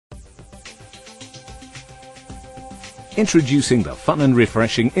Introducing the fun and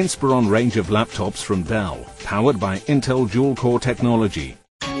refreshing Inspiron range of laptops from Dell, powered by Intel dual-core technology.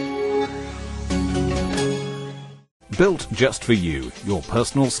 Built just for you, your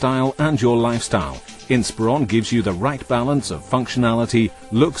personal style and your lifestyle, Inspiron gives you the right balance of functionality,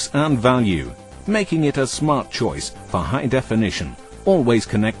 looks and value, making it a smart choice for high-definition,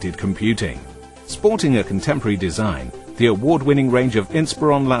 always-connected computing. Sporting a contemporary design, the award-winning range of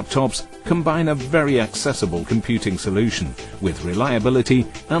Inspiron laptops combine a very accessible computing solution with reliability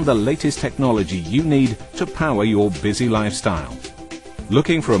and the latest technology you need to power your busy lifestyle.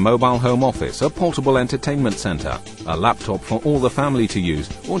 Looking for a mobile home office, a portable entertainment center, a laptop for all the family to use,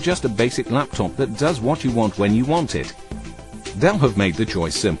 or just a basic laptop that does what you want when you want it? Dell have made the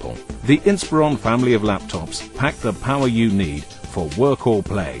choice simple. The Inspiron family of laptops pack the power you need for work or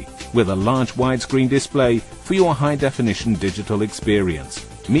play, with a large widescreen display for your high-definition digital experience,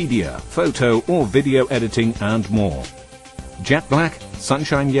 media, photo or video editing and more. Jet black,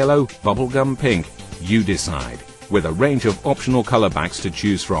 sunshine yellow, bubblegum pink, you decide. With a range of optional color backs to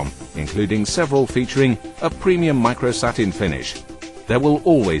choose from, including several featuring a premium micro satin finish. There will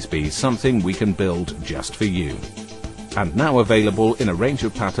always be something we can build just for you. And now available in a range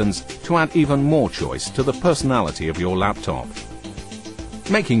of patterns to add even more choice to the personality of your laptop.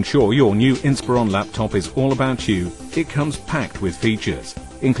 Making sure your new Inspiron laptop is all about you, it comes packed with features,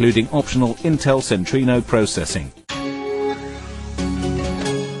 including optional Intel Centrino processing.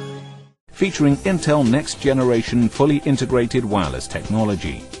 Featuring Intel next generation fully integrated wireless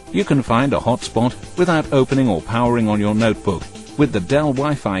technology. You can find a hotspot without opening or powering on your notebook with the Dell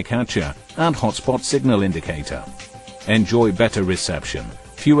Wi-Fi catcher and hotspot signal indicator. Enjoy better reception,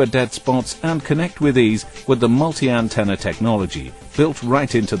 fewer dead spots and connect with ease with the multi-antenna technology built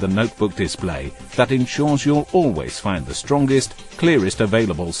right into the notebook display that ensures you'll always find the strongest, clearest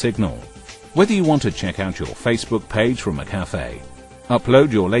available signal. Whether you want to check out your Facebook page from a cafe,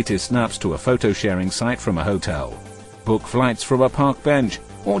 upload your latest snaps to a photo sharing site from a hotel, book flights from a park bench,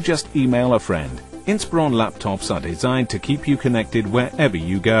 or just email a friend, Inspiron laptops are designed to keep you connected wherever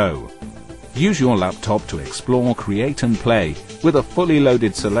you go. Use your laptop to explore, create and play with a fully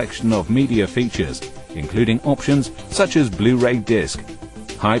loaded selection of media features, including options such as Blu-ray disc,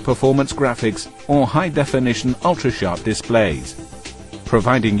 high-performance graphics or high-definition ultra-sharp displays,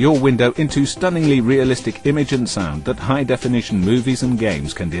 providing your window into stunningly realistic image and sound that high-definition movies and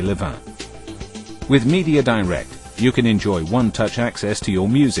games can deliver. With Media Direct, you can enjoy one-touch access to your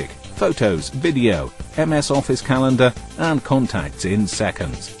music, photos, video, MS Office calendar and contacts in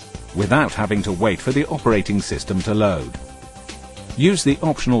seconds, without having to wait for the operating system to load. Use the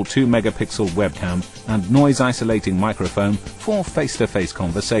optional 2-megapixel webcam and noise-isolating microphone for face-to-face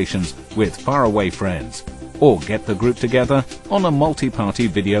conversations with faraway friends, or get the group together on a multi-party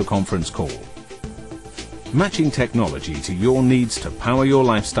video conference call. Matching technology to your needs to power your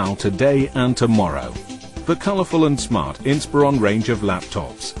lifestyle today and tomorrow. The colorful and smart Inspiron range of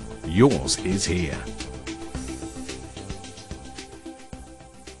laptops. Yours is here.